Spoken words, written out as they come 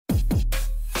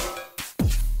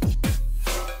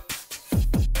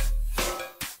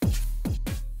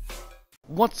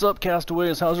What's up,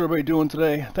 castaways? How's everybody doing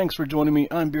today? Thanks for joining me.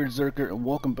 I'm Beard Zerker, and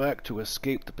welcome back to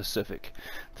Escape the Pacific.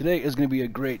 Today is going to be a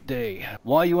great day.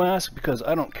 Why, you ask? Because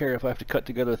I don't care if I have to cut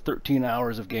together 13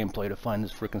 hours of gameplay to find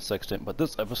this freaking sextant, but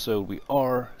this episode we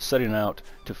are setting out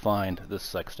to find this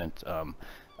sextant.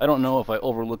 I don't know if I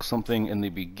overlooked something in the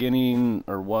beginning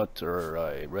or what, or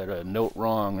I read a note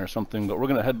wrong or something, but we're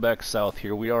going to head back south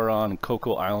here. We are on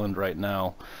Coco Island right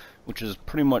now, which is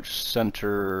pretty much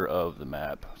center of the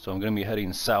map. So I'm going to be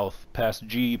heading south past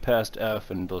G, past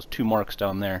F, and those two marks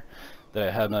down there that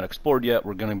I have not explored yet.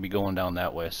 We're going to be going down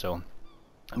that way. So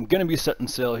I'm going to be setting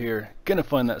sail here, going to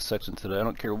find that sextant today. I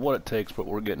don't care what it takes, but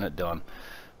we're getting it done.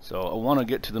 So I want to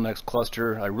get to the next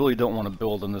cluster. I really don't want to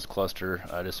build in this cluster.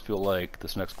 I just feel like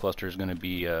this next cluster is going to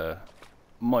be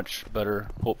much better,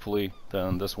 hopefully,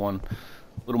 than this one.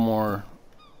 A little more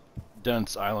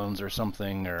dense islands or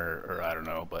something, or I don't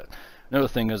know. But another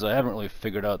thing is I haven't really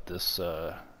figured out this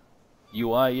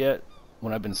UI yet.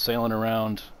 When I've been sailing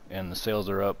around and the sails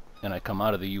are up and I come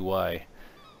out of the UI,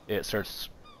 it starts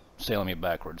sailing me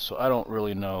backwards. So I don't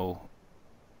really know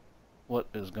what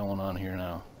is going on here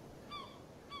now.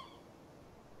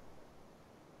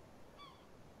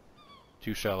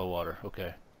 Too shallow water.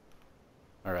 Okay.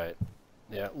 All right.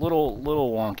 Yeah, little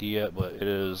wonky yet, but it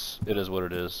is what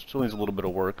it is. Still needs a little bit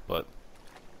of work, but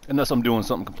unless I'm doing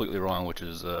something completely wrong, which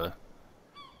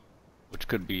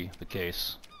could be the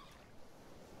case.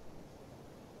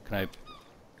 Can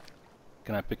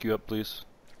I pick you up, please?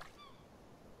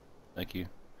 Thank you.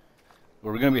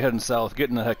 We're gonna be heading south,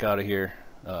 getting the heck out of here,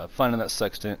 finding that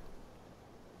sextant,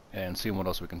 and seeing what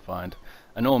else we can find.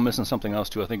 I know I'm missing something else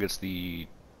too. I think it's the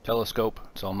telescope,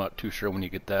 so I'm not too sure when you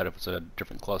get that if it's a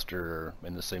different cluster or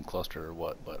in the same cluster or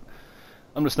what, but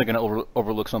I'm just thinking I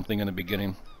overlooked something in the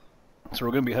beginning. So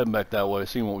we're going to be heading back that way,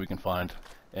 seeing what we can find,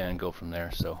 and go from there.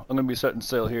 So I'm going to be setting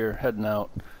sail here, heading out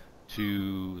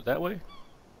to that way?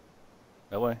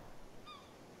 That way?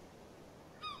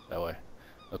 That way.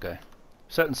 Okay.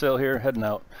 Setting sail here, heading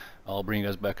out. I'll bring you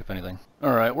guys back if anything.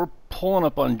 Alright, we're pulling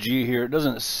up on G here. It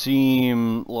doesn't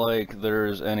seem like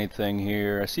there's anything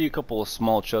here. I see a couple of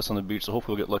small chests on the beach, so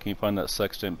hopefully we'll get lucky and find that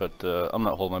sextant, but I'm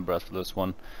not holding my breath for this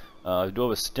one. I do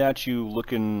have a statue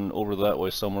looking over that way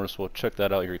somewhere, so we'll check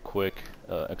that out here quick.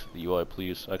 Exit the UI,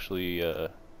 please. Actually,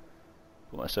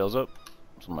 put my sails up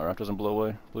so my raft doesn't blow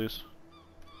away, please.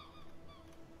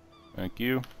 Thank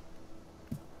you.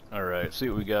 Alright, see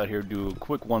what we got here. Do a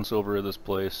quick once over of this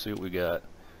place, see what we got.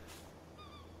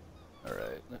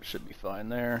 Alright, that should be fine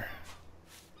there.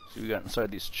 See what we got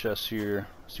inside these chests here.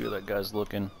 See where that guy's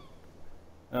looking.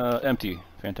 Empty.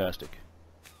 Fantastic.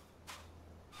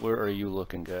 Where are you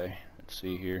looking, guy? Let's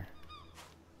see here.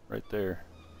 Right there.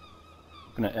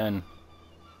 Looking at N.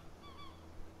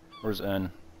 Where's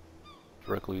N?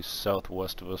 Directly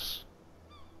southwest of us.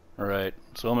 Alright,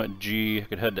 so I'm at G. I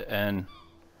could head to N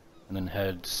and then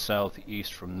head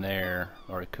southeast from there.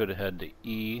 Or I could head to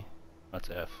E.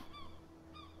 That's F.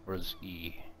 Where's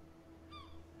E?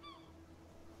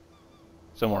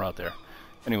 Somewhere out there.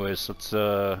 Anyways, let's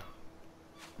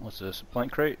what's this? A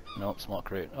plank crate? No, small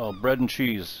crate. Oh, bread and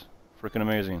cheese. Freaking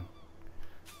amazing.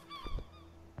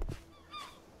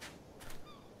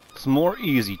 Some more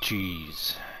easy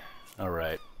cheese.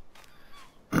 Alright.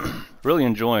 Really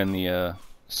enjoying the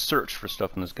search for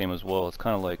stuff in this game as well. It's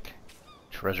kind of like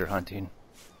treasure hunting.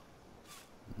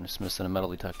 I'm just missing a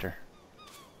metal detector.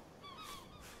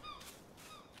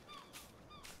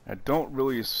 I don't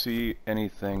really see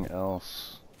anything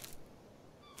else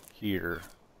here.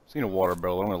 I've seen a water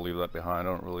barrel. I'm going to leave that behind.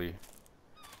 I don't really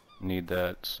need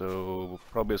that. So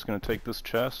probably just going to take this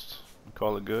chest and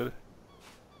call it good.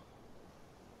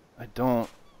 I don't...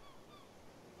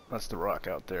 That's the rock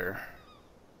out there.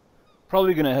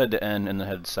 Probably going to head to N and then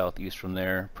head southeast from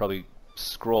there. Probably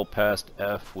scroll past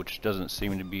F, which doesn't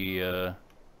seem to be... No,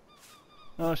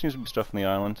 there seems to be stuff on the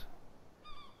island.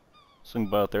 Something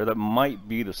about there. That might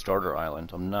be the starter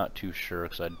island. I'm not too sure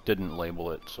because I didn't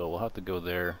label it. So we'll have to go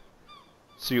there.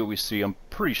 See what we see. I'm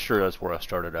pretty sure that's where I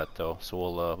started at though. So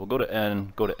we'll go to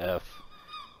N, go to F,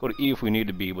 go to E if we need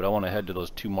to be, but I want to head to those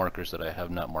two markers that I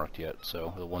have not marked yet.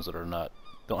 So the ones that are not,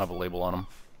 don't have a label on them.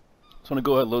 So I'm going to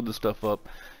go ahead and load this stuff up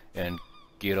and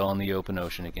get on the open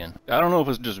ocean again. I don't know if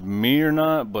it's just me or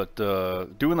not, but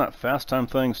doing that fast time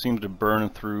thing seems to burn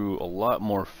through a lot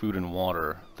more food and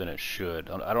water than it should.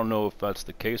 I don't know if that's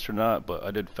the case or not, but I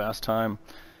did fast time.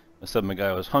 I said my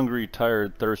guy was hungry,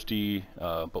 tired, thirsty,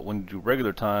 but when you do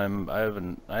regular time, I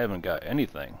haven't got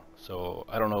anything. So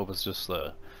I don't know if it's just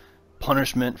the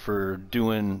punishment for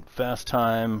doing fast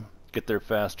time, get there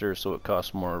faster, so it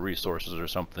costs more resources or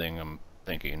something. I'm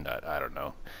thinking that, I don't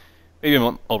know. Maybe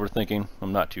I'm overthinking,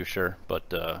 I'm not too sure,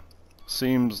 but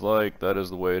seems like that is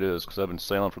the way it is, because I've been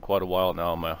sailing for quite a while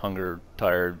now. My hunger,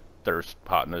 tired, thirst,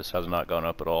 hotness has not gone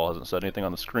up at all. Hasn't said anything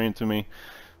on the screen to me.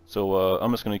 So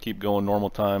I'm just going to keep going normal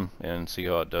time and see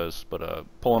how it does. But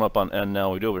pulling up on end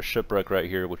now, we do have a shipwreck right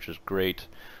here, which is great.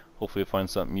 Hopefully we find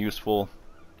something useful.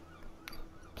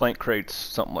 Plank crates,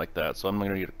 something like that. So I'm going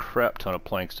to need a crap ton of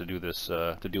planks to do this,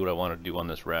 to do what I want to do on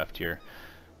this raft here.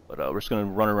 But we're just going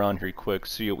to run around here quick,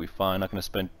 see what we find. Not going to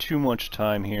spend too much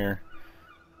time here,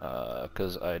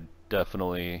 because I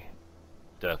definitely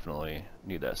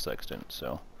need that sextant.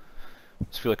 So I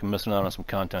just feel like I'm missing out on some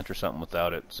content or something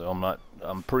without it. So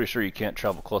I'm pretty sure you can't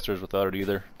travel clusters without it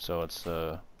either. So it's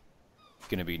going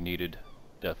to be needed,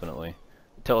 definitely.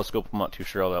 The telescope, I'm not too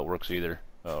sure how that works either.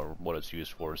 What it's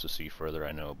used for is to see further,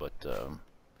 I know, but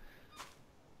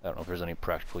I don't know if there's any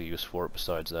practical use for it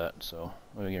besides that. So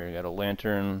here you got a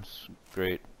lantern,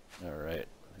 great. All right,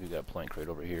 we got a plank crate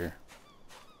over here.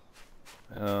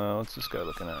 What's this guy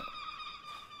looking at?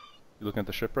 You looking at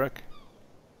the shipwreck?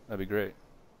 That'd be great.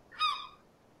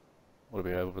 What do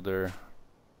we have over there?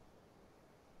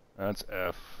 That's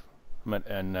F. I'm at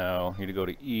N now. Need to go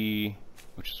to E,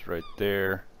 which is right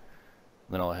there.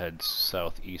 And then I'll head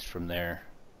southeast from there.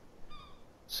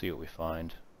 See what we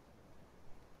find.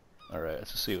 Alright,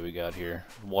 let's see what we got here.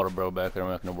 Water barrel back there, I'm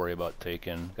not going to worry about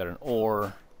taking. Got an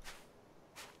ore.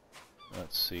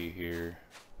 Let's see here.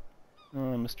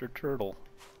 Oh, Mr. Turtle.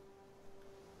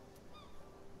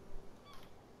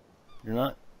 You're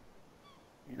not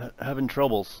having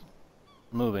troubles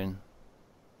moving.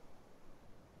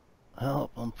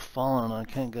 Help, I'm falling and I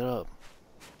can't get up.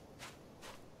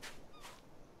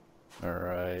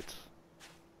 Alright.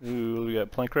 Ooh, we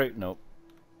got plank crate? Nope.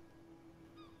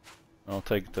 I'll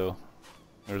take it though.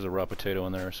 There's a raw potato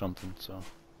in there or something, so.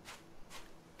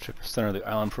 Check the center of the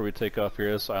island before we take off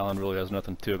here. This island really has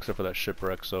nothing to except for that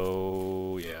shipwreck,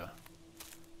 so yeah.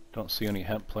 Don't see any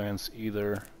hemp plants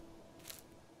either.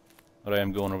 But I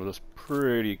am going over this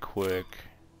pretty quick.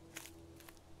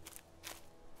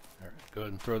 Alright, go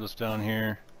ahead and throw this down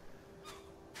here.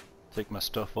 Take my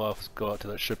stuff off. Let's go out to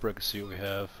that shipwreck and see what we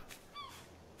have.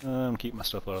 Keep my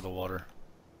stuff out of the water.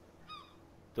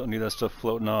 Don't need that stuff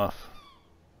floating off.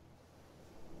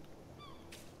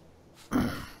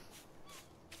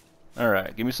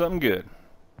 Alright, give me something good.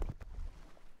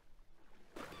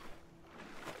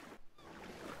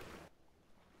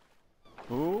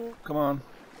 Oh, come on.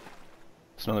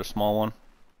 It's another small one.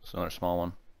 It's another small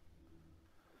one.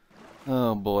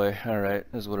 Oh boy, alright,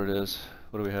 is what it is.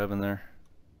 What do we have in there?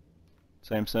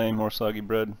 Same, more soggy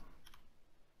bread.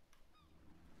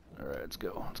 Alright, let's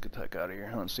go. Let's get the heck out of here.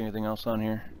 I don't see anything else on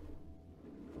here.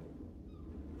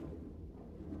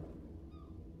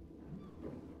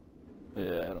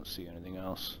 Yeah, I don't see anything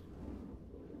else.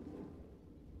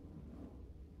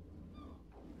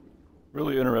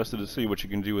 Really interested to see what you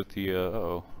can do with the,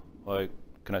 uh-oh. Like,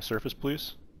 can I surface,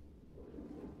 please?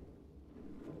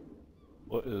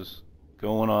 What is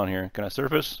going on here? Can I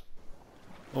surface?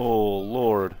 Oh,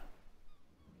 Lord.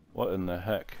 What in the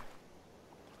heck?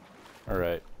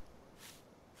 Alright.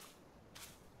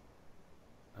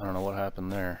 I don't know what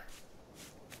happened there.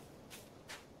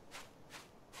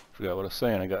 Forgot what I was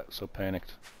saying, I got so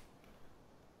panicked.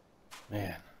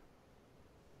 Man.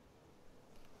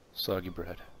 Soggy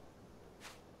bread.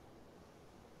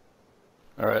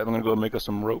 Alright, I'm gonna go make us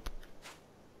some rope.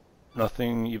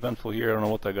 Nothing eventful here. I don't know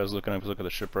what that guy's looking at, if he's looking at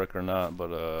the shipwreck or not,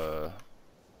 but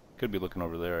could be looking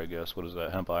over there, I guess. What is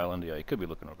that, Hemp Island? Yeah, he could be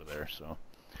looking over there, so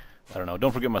I don't know.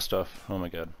 Don't forget my stuff. Oh my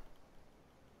god.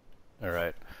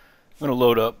 Alright. I'm gonna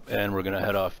load up and we're gonna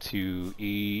head off to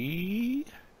E.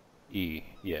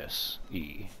 Yes,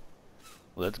 E.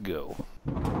 Let's go.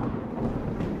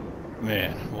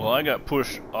 Man, well, I got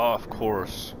pushed off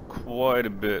course quite a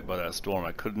bit by that storm.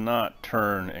 I could not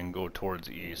turn and go towards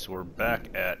E, so we're back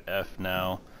at F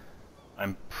now.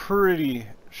 I'm pretty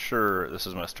sure this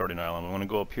is my starting island. I'm gonna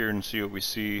go up here and see what we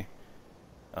see,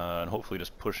 and hopefully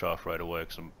just push off right away,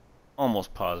 because I'm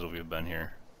almost positive we've been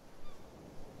here.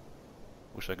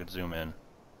 Wish I could zoom in.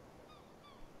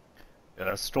 Yeah,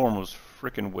 that storm was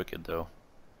freaking wicked, though.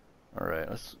 Alright,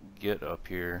 let's get up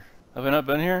here. Have I not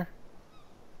been here?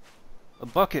 A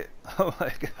bucket! Oh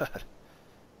my god.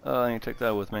 Oh, I need to take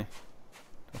that with me.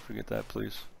 Don't forget that,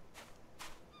 please.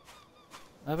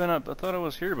 Have I not? I thought I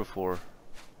was here before.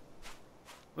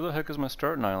 Where the heck is my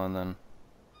starting island, then?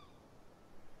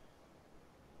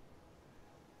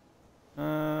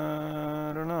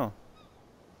 I don't know.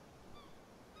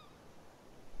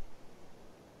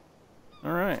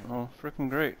 Alright, well,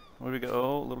 freaking great. What do we got?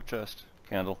 Oh, little chest.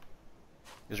 Candle.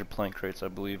 These are plank crates, I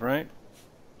believe, right?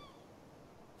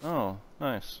 Oh,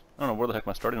 nice. I don't know where the heck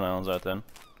my starting island's at, then.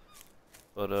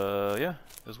 But yeah,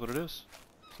 is what it is.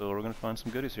 So we're gonna find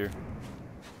some goodies here.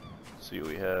 See what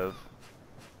we have.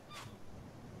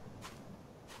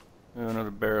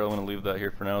 Another barrel. I'm gonna leave that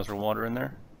here for now. Is there water in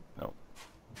there? No.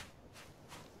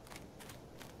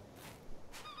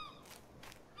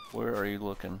 Where are you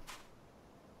looking?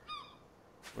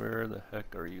 Where the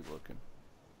heck are you looking?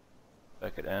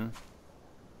 Back at N?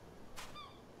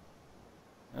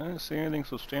 I didn't see anything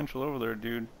substantial over there,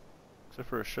 dude. Except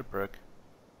for a shipwreck.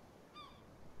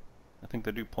 I think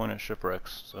they do point at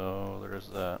shipwrecks, so there is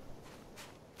that.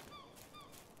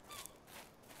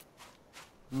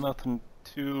 Nothing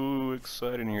too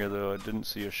exciting here, though. I didn't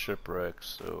see a shipwreck,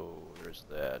 so there's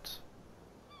that.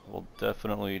 We'll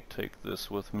definitely take this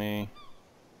with me.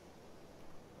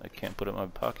 I can't put it in my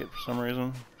pocket for some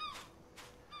reason.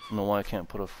 I don't know why I can't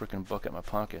put a freaking bucket in my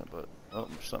pocket, but oh,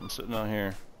 there's something sitting out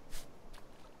here.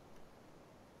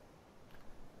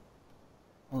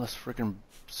 All this freaking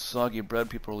soggy bread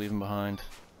people are leaving behind.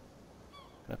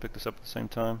 Can I pick this up at the same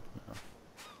time? No.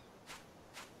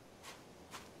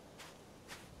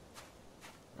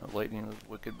 Lightning was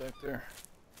wicked back there.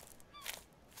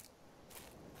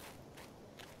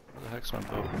 Where the heck's my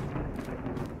boat?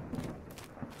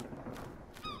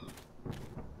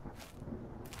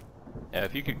 Yeah,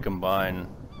 if you could combine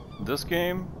this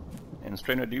game and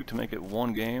Strain of Dupe to make it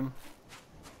one game,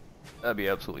 that'd be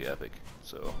absolutely epic.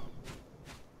 So,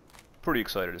 pretty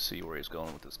excited to see where he's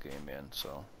going with this game, man.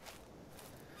 So,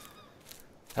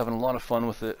 having a lot of fun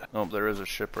with it. Oh, there is a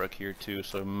shipwreck here too,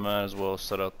 so I might as well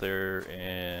set out there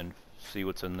and see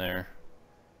what's in there.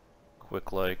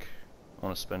 Quick like. I don't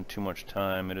want to spend too much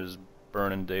time. It is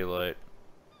burning daylight.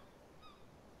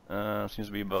 Seems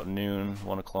to be about noon,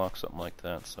 1 o'clock, something like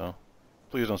that, so.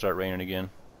 Please don't start raining again.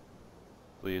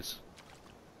 Please.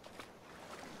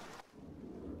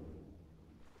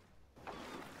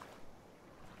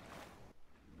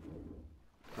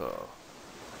 Oh.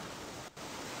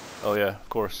 Oh yeah, of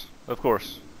course. Of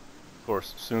course. Of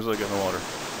course. As soon as I get in the water.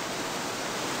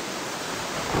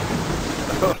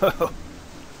 Oh no!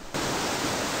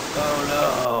 Oh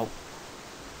no!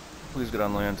 Please get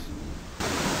on land. Look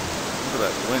at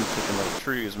that wind kicking those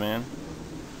trees, man.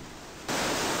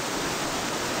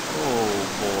 Oh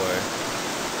boy.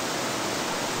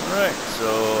 Alright, so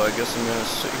I guess I'm gonna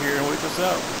sit here and wait this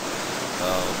out.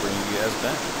 I'll bring you guys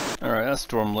back. Alright, that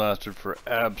storm lasted for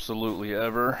absolutely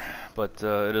ever, but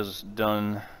it is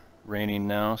done raining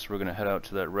now, so we're gonna head out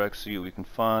to that wreck, see what we can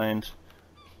find.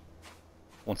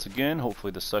 Once again,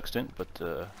 hopefully the Sextant, but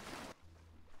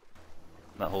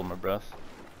not holding my breath.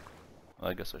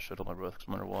 Well, I guess I should hold my breath because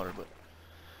I'm underwater, but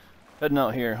heading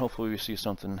out here, hopefully we see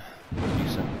something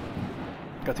decent.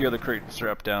 Got the other crate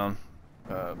strapped down.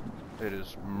 It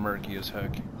is murky as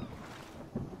heck.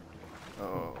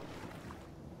 Oh.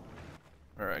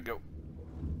 Alright, go.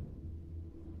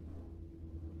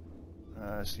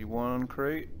 I see one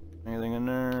crate. Anything in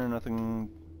there? Nothing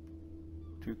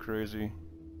too crazy.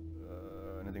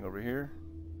 Anything over here?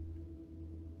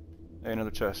 Hey, another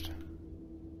chest.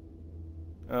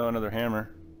 Oh, another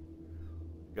hammer.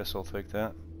 Guess I'll take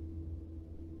that.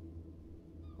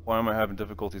 Why am I having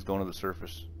difficulties going to the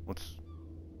surface? What's...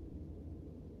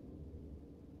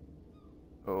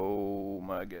 Oh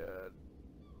my god.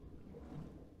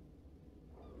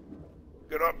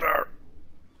 Get up there!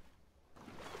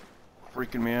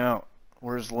 Freaking me out.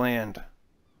 Where's land?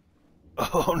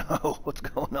 Oh no, what's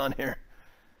going on here?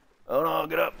 Oh no,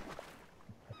 get up!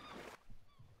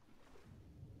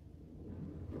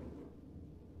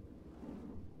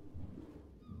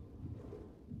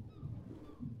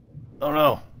 Oh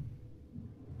no!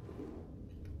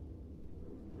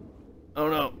 Oh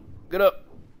no, get up!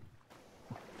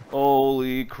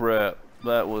 Holy crap,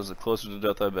 that was the closest to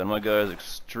death I've been. My guy is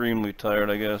extremely tired,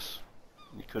 I guess.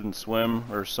 He couldn't swim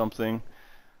or something.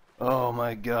 Oh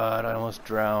my god, I almost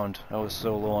drowned. I was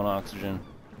so low on oxygen.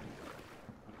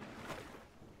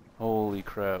 Holy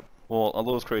crap. Well, all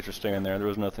those crates are staying there. There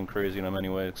was nothing crazy in them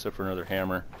anyway, except for another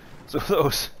hammer. So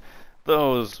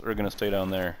those are gonna stay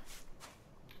down there.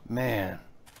 Man.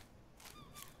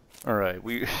 Alright,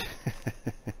 we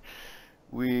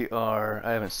we are...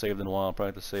 I haven't saved in a while. I'll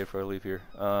probably have to save before I leave here.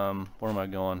 Where am I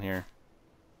going here?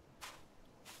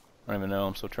 I don't even know.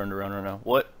 I'm so turned around right now.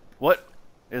 What? What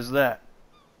is that?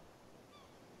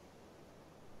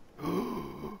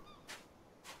 Pull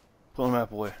the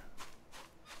map away.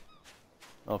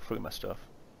 Oh, forget my stuff.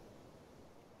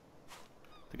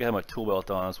 I think I had my tool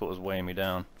belt on. That's what was weighing me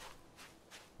down.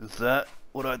 Is that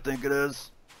what I think it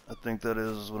is? I think that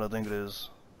is what I think it is.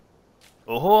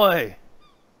 Ahoy!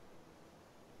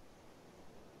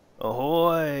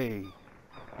 Ahoy!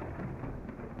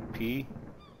 P?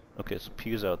 Okay, so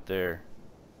P is out there.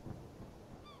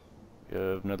 We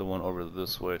have another one over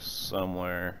this way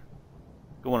somewhere.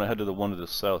 Go on ahead to the one to the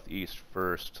southeast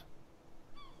first.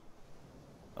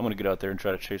 I'm gonna get out there and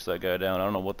try to chase that guy down. I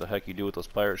don't know what the heck you do with those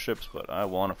pirate ships, but I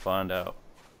want to find out.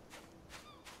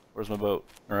 Where's my boat?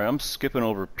 Alright, I'm skipping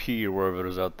over P or wherever it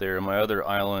is out there. My other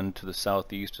island to the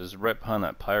southeast is right behind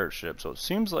that pirate ship. So it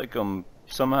seems like I'm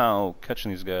somehow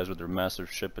catching these guys with their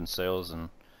massive ship and sails and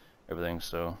everything.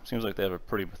 So it seems like they have a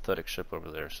pretty pathetic ship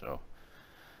over there. So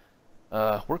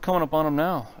we're coming up on them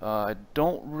now. I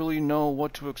don't really know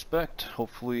what to expect.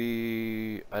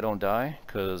 Hopefully I don't die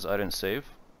because I didn't save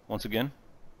once again.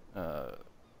 Learn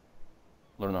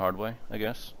the hard way, I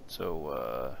guess.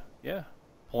 So yeah.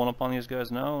 Pulling up on these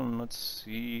guys now, and let's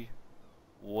see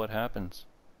what happens.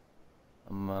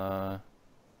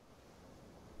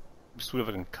 Just see if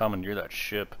I can commandeer that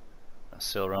ship and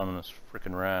sail around on this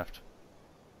frickin' raft.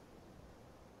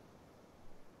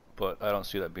 But I don't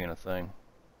see that being a thing.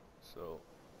 So,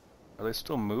 are they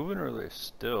still moving, or are they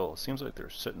still? It seems like they're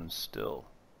sitting still.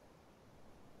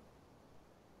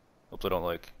 Hope they don't,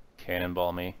 like,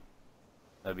 cannonball me.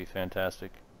 That'd be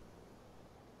fantastic.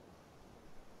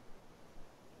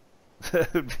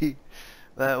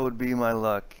 That would be my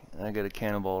luck. I get a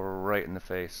cannonball right in the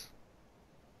face.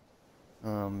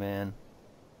 Oh man.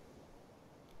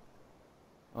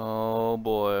 Oh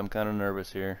boy, I'm kind of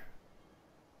nervous here.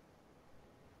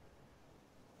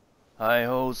 Hi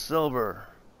ho, Silver.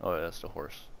 Oh yeah, that's the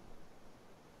horse.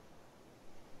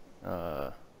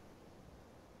 Was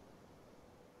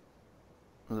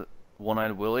it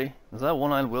One-Eyed Willie? Is that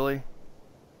One-Eyed Willie?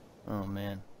 Oh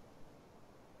man.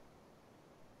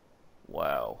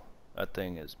 Wow, that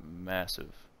thing is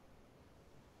massive.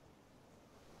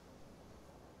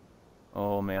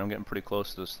 Oh man, I'm getting pretty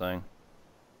close to this thing.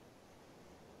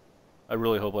 I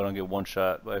really hope I don't get one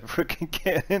shot by a freaking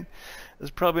cannon.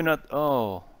 It's probably not.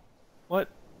 Oh, what?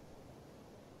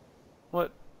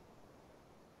 What?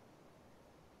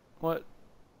 What?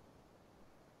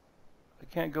 I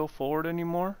can't go forward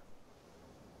anymore?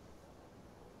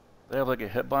 They have like a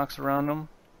hitbox around them.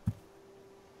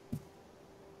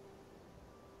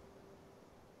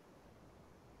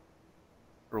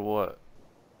 Or what?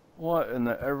 What in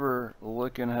the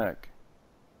ever-licking heck?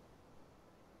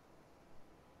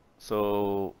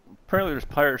 So, apparently there's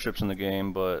pirate ships in the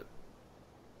game, but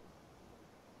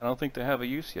I don't think they have a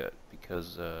use yet,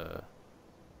 because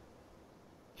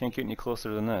can't get any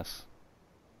closer than this.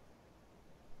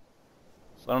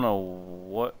 So I don't know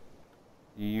what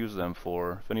you use them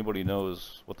for. If anybody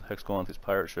knows what the heck's going on with these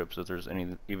pirate ships, if there's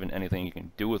even anything you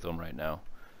can do with them right now,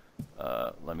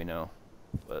 let me know.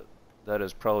 But that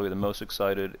is probably the most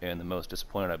excited and the most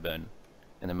disappointed I've been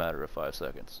in a matter of 5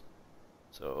 seconds.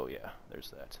 So yeah,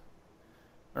 there's that.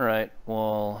 Alright,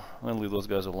 well, I'm gonna leave those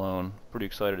guys alone. Pretty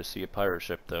excited to see a pirate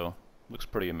ship though. Looks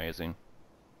pretty amazing.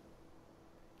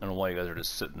 I don't know why you guys are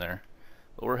just sitting there.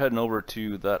 But we're heading over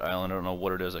to that island. I don't know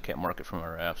what it is, I can't mark it from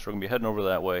our app. So we're gonna be heading over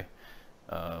that way.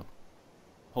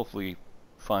 Hopefully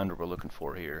find what we're looking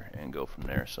for here and go from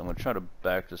there. So I'm gonna try to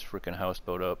back this freaking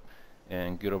houseboat up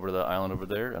and get over to the island over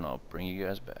there, and I'll bring you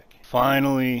guys back.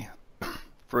 Finally,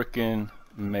 frickin'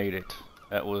 made it.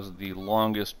 That was the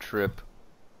longest trip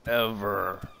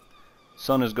ever.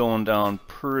 Sun is going down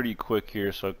pretty quick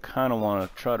here, so I kind of want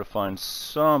to try to find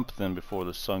something before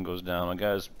the sun goes down. My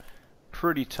guy's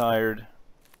pretty tired.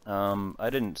 I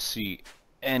didn't see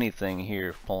anything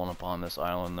here pulling up on this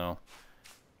island, though.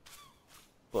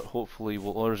 But hopefully,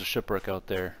 well, there's a shipwreck out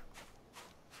there.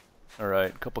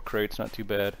 Alright, a couple crates, not too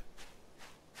bad.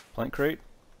 Plank crate?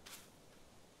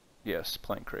 Yes,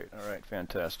 plank crate. Alright,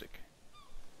 fantastic.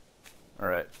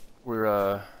 Alright,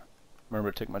 we're,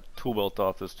 remember to take my tool belt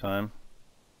off this time,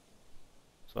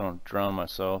 so I don't drown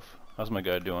myself. How's my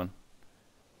guy doing?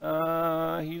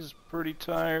 He's pretty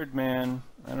tired, man.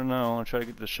 I don't know, I'll try to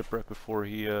get to the shipwreck before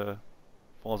he,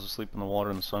 falls asleep in the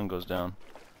water and the sun goes down.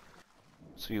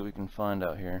 See what we can find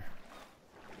out here.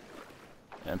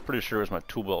 Yeah, I'm pretty sure it was my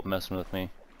tool belt messing with me.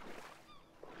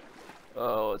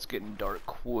 Oh, it's getting dark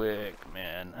quick,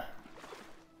 man.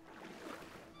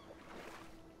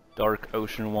 Dark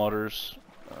ocean waters,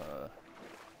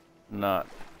 not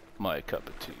my cup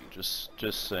of tea,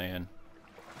 just saying.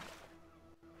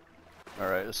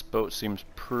 Alright, this boat seems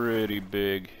pretty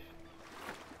big.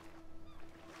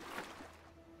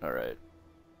 Alright.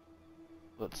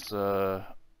 Let's go.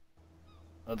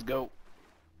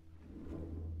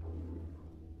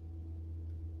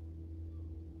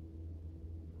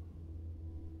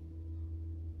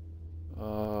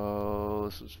 Oh,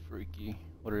 this is freaky.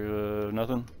 What are you,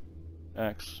 nothing?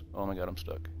 Axe. Oh my god, I'm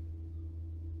stuck.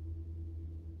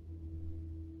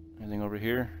 Anything over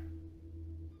here?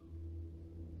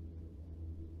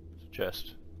 It's a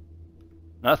chest.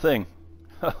 Nothing.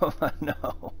 Oh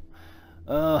no.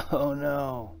 Oh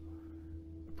no.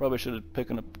 Probably should have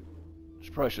taken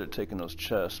those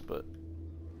chests, but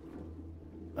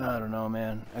I don't know,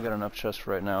 man. I got enough chests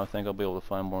for right now. I think I'll be able to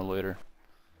find more later.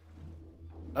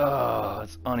 Oh,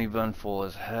 it's uneventful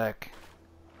as heck.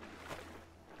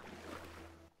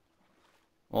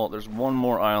 Well, there's one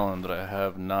more island that I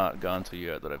have not gone to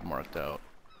yet that I've marked out.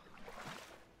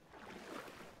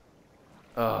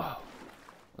 Oh,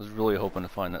 I was really hoping to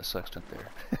find that sextant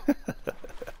there.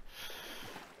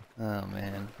 Oh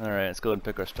man. Alright, let's go ahead and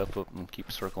pick our stuff up and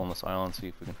keep circling this island, see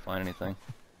if we can find anything.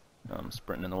 I'm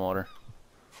sprinting in the water.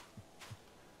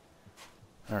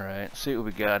 Alright, see what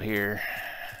we got here.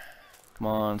 Come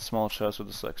on, small chest with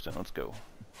the sextant, let's go.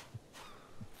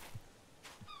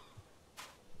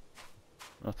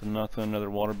 Nothing, nothing, another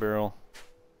water barrel.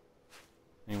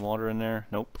 Any water in there?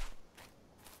 Nope.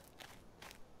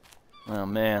 Oh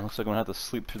man, looks like I'm gonna have to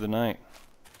sleep through the night.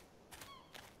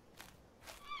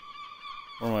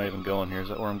 Where am I even going here? Is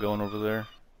that where I'm going over there?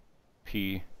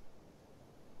 P.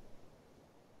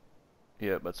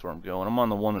 Yep, that's where I'm going. I'm on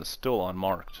the one that's still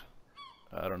unmarked.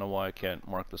 I don't know why I can't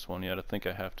mark this one yet. I think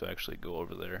I have to actually go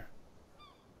over there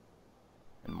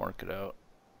and mark it out,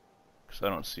 because I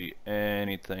don't see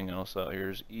anything else out here.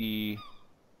 Here's E.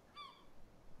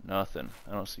 Nothing.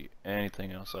 I don't see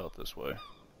anything else out this way.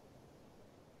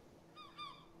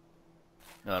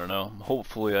 I don't know.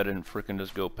 Hopefully I didn't frickin'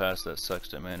 just go past that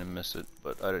sextant, man, and miss it,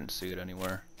 but I didn't see it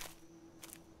anywhere.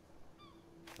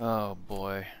 Oh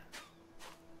boy.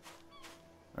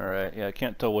 Alright, yeah, I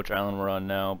can't tell which island we're on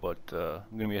now, but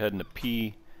I'm gonna be heading to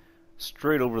P,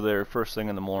 straight over there first thing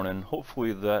in the morning.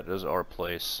 Hopefully that is our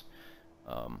place.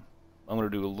 I'm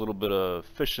gonna do a little bit of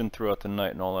fishing throughout the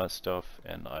night and all that stuff,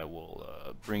 and I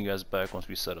will bring you guys back once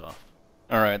we set off.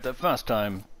 Alright, that fast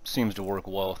time seems to work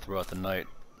well throughout the night,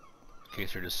 in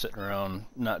case you're just sitting around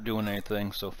not doing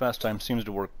anything. So fast time seems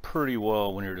to work pretty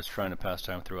well when you're just trying to pass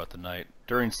time throughout the night.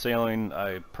 During sailing,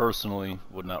 I personally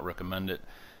would not recommend it,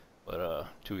 but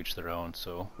to each their own.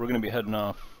 So we're going to be heading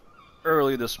off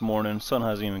early this morning. Sun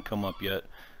hasn't even come up yet.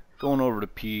 Going over to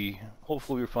P.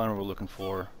 Hopefully we find what we're looking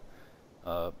for.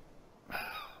 I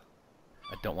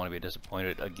don't want to be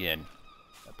disappointed again.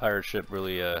 That pirate ship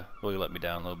really let me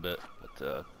down a little bit,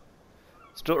 but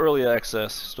still early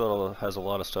access, still has a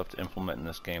lot of stuff to implement in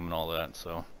this game and all that,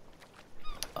 so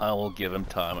I will give him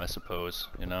time, I suppose,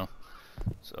 you know.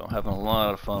 So having a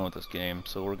lot of fun with this game,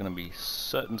 so we're going to be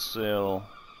setting sail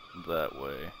that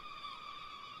way.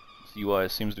 This UI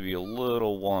seems to be a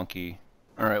little wonky.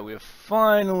 Alright, we have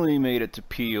finally made it to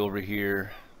P over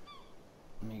here.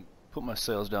 Let me put my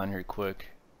sails down here quick.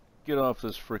 Get off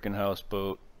this freaking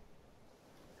houseboat.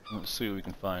 Let's see what we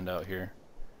can find out here.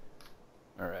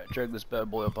 Alright, drag this bad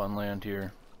boy up on land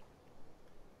here.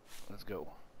 Let's go.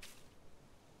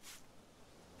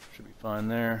 Should be fine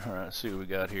there. Alright, let's see what we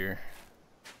got here.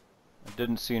 I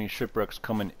didn't see any shipwrecks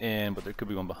coming in, but there could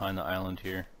be one behind the island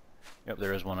here. Yep,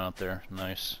 there is one out there.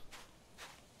 Nice.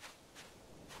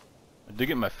 I did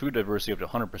get my food diversity up to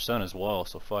 100% as well,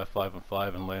 so 5, 5, and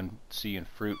 5 in land, sea, and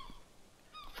fruit.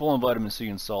 Full on vitamin C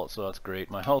and salt, so that's great.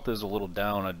 My health is a little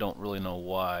down. I don't really know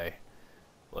why,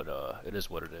 but it is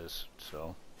what it is.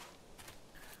 So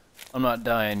I'm not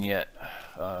dying yet.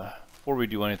 Before we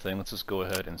do anything, let's just go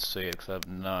ahead and save, because I have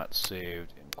not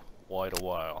saved in quite a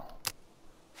while.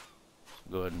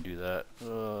 So go ahead and do that.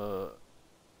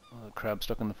 Crab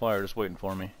stuck in the fire, just waiting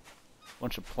for me.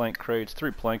 Bunch of plank crates,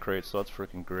 3 plank crates, so that's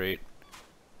freaking great.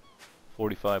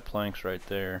 45 planks right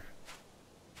there.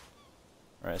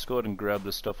 Alright, let's go ahead and grab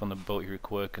this stuff on the boat here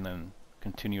quick, and then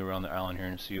continue around the island here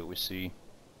and see what we see.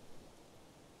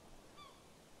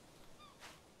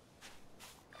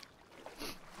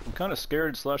 I'm kind of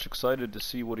scared / excited to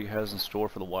see what he has in store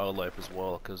for the wildlife as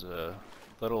well, because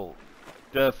that'll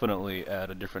definitely add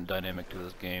a different dynamic to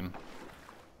this game.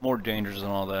 More dangers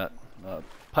and all that.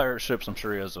 Pirate ships, I'm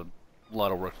sure he has a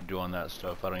lot of work to do on that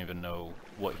stuff. I don't even know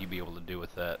what he'd be able to do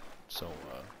with that. So,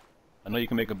 I know you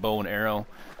can make a bow and arrow,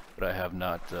 but I have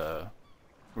not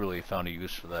really found a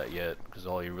use for that yet, because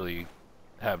all you really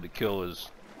have to kill is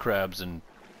crabs and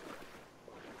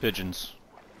pigeons.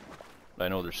 I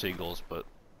know they're seagulls, but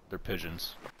they're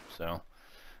pigeons. So,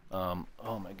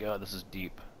 oh my god, this is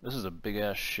deep. This is a big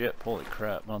ass ship. Holy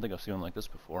crap, I don't think I've seen one like this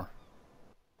before.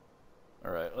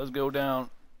 Alright, let's go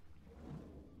down.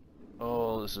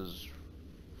 Oh, this is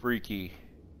freaky.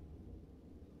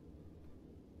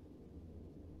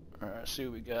 Alright, see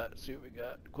what we got, see what we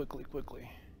got. Quickly,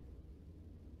 quickly.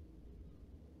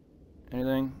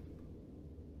 Anything?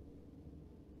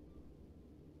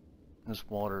 This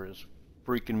water is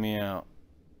freaking me out.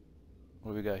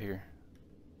 What do we got here?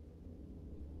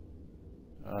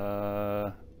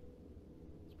 Let's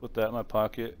put that in my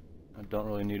pocket. I don't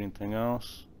really need anything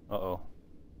else. Uh-oh.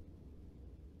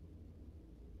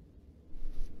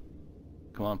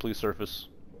 Come on, please surface.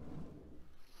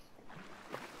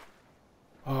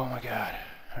 Oh my god.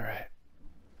 Alright.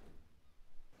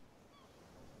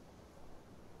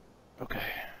 Okay.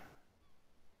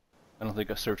 I don't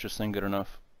think I searched this thing good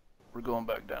enough. We're going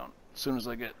back down as soon as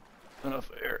I get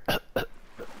enough air.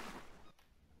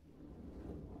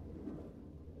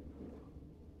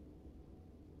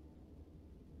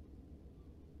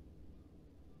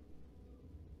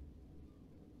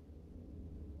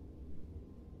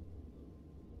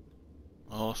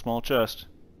 Oh, small chest.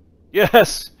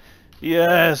 Yes!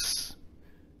 Yes!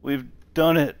 We've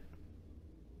done it!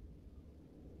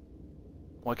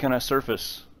 Why can't I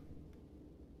surface?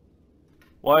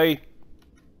 Why?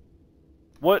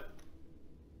 What?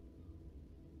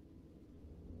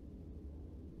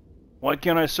 Why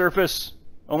can't I surface?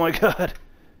 Oh my god!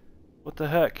 What the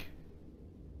heck?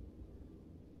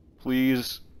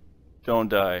 Please don't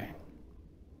die.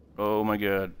 Oh my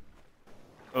god.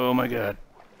 Oh my god.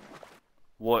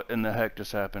 What in the heck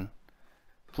just happened?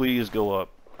 Please go up.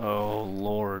 Oh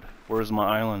lord. Where's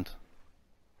my island?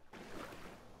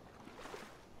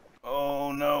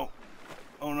 Oh no.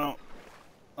 Oh no.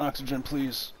 Oxygen,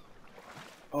 please.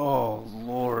 Oh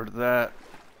lord, that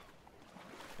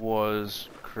was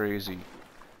crazy.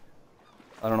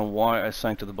 I don't know why I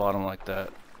sank to the bottom like that,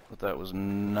 but that was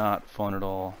not fun at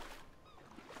all.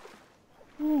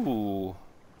 Ooh.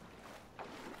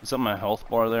 Is that my health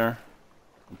bar there?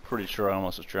 I'm pretty sure I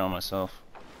almost just drowned myself.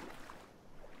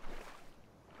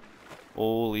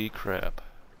 Holy crap.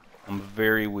 I'm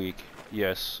very weak.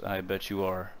 Yes, I bet you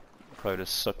are. Probably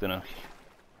just sucked in a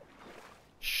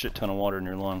shit ton of water in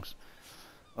your lungs.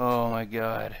 Oh my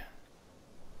god.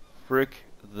 Frick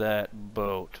that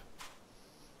boat.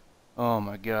 Oh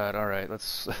my god. Alright,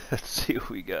 let's see what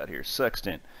we got here.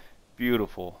 Sextant.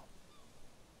 Beautiful.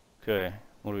 Okay,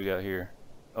 what do we got here?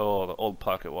 Oh, the old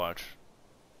pocket watch.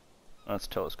 That's a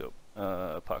telescope.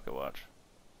 Pocket watch.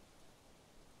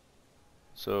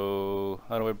 So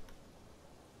how do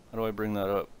I bring that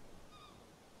up?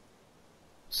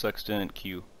 Sextant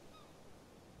Q.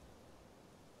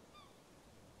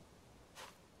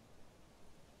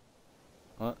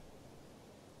 What?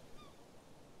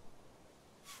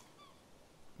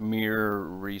 Mirror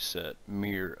reset.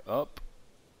 Mirror up.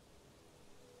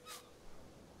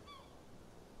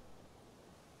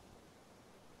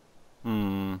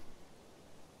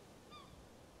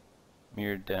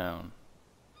 Mirror down.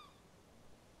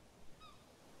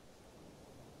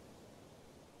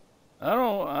 I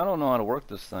don't know how to work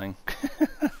this thing.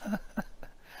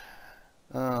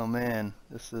 Oh man,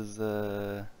 this is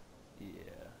yeah.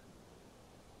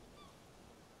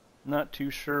 Not too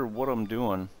sure what I'm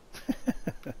doing.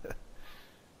 Does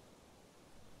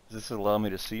this allow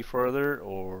me to see further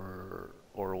or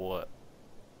what?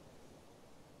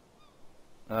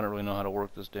 I don't really know how to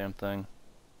work this damn thing.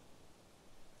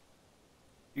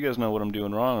 You guys know what I'm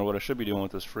doing wrong or what I should be doing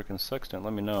with this freaking sextant.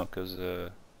 Let me know, because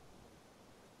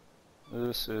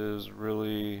this is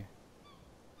really...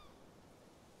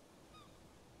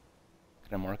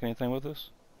 Can I mark anything with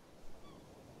this?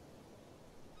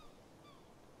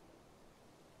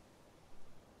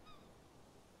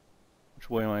 Which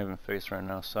way am I even facing right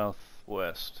now?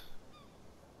 Southwest.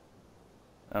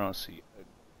 I don't see a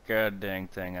god dang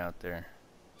thing out there.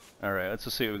 Alright, let's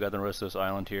just see what we got on the rest of this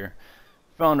island here.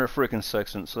 Found our freaking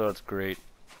sextant, so that's great.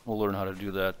 We'll learn how to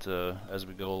do that as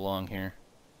we go along here.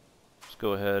 Let's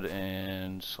go ahead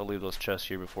and I'll leave those chests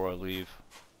here before I leave.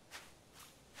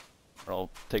 Or I'll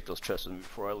take those chests with me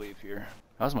before I leave here.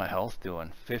 How's my health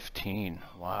doing? 15.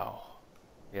 Wow.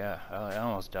 Yeah, I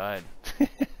almost died.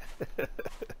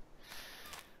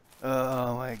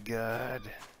 Oh my god.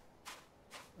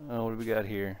 Oh, what do we got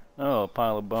here? Oh, a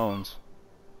pile of bones.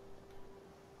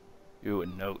 Ooh, a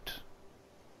note.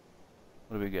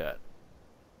 What do we got?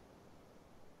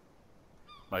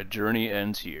 My journey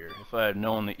ends here. If I had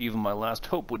known that even my last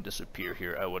hope would disappear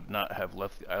here, I would not have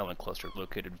left the island cluster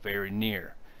located very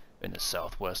near in the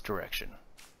southwest direction.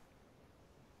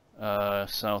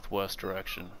 Southwest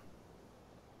direction.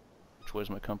 Which way's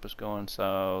my compass going?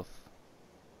 South.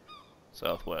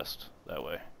 Southwest. That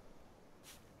way.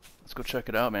 Let's go check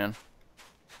it out, man.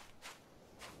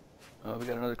 Oh, we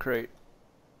got another crate.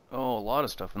 Oh, a lot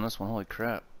of stuff in this one. Holy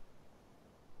crap.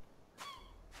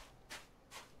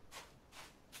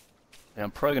 Yeah,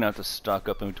 I'm probably going to have to stock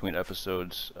up in between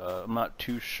episodes. I'm not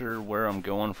too sure where I'm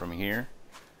going from here.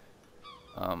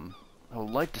 I would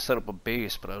like to set up a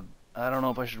base, but I don't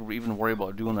know if I should even worry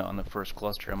about doing that on the first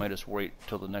cluster. I might just wait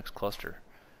till the next cluster.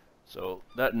 So,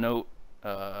 that note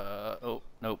Oh,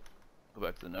 nope. Go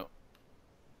back to the note.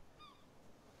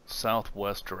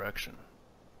 Southwest direction.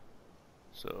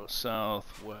 So,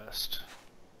 southwest.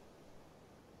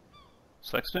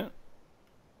 Sextant?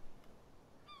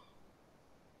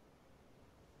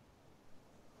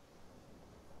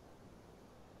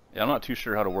 Yeah, I'm not too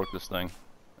sure how to work this thing.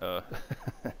 I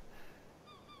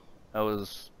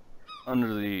was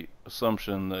under the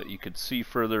assumption that you could see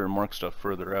further and mark stuff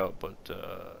further out, but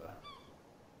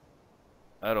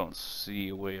I don't see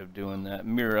a way of doing that.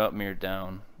 Mirror up, mirror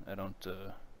down. I don't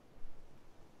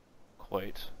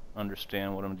quite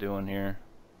understand what I'm doing here.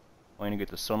 Trying to get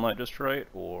the sunlight just right,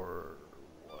 or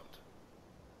what?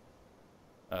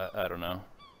 I don't know.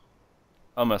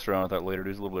 I'll mess around with that later, do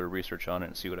a little bit of research on it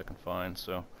and see what I can find.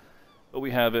 So, but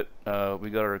we have it. We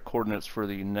got our coordinates for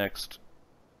the next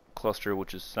cluster,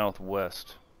 which is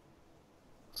southwest.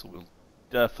 So we'll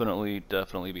definitely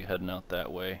be heading out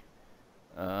that way.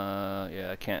 Yeah,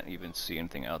 I can't even see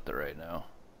anything out there right now.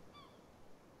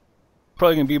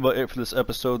 Probably gonna be about it for this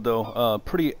episode, though.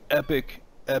 Pretty epic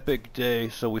day.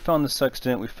 So we found the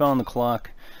sextant, we found the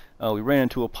clock, we ran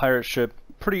into a pirate ship.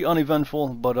 Pretty uneventful,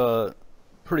 but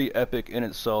pretty epic in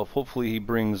itself. Hopefully he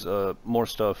brings more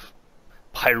stuff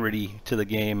piratey to the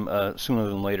game sooner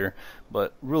than later,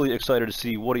 but really excited to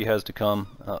see what he has to come.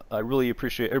 I really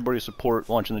appreciate everybody's support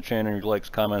watching the channel, your likes,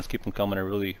 comments, keep them coming. I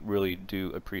really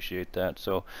do appreciate that.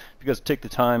 So if you guys take the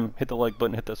time, hit the like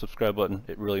button, hit that subscribe button.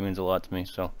 It really means a lot to me.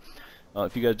 So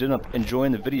if you guys did end up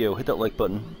enjoying the video, hit that like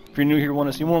button. If you're new here and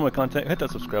want to see more of my content, hit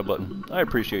that subscribe button. I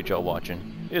appreciate y'all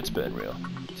watching. It's been real.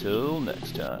 Till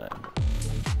next time.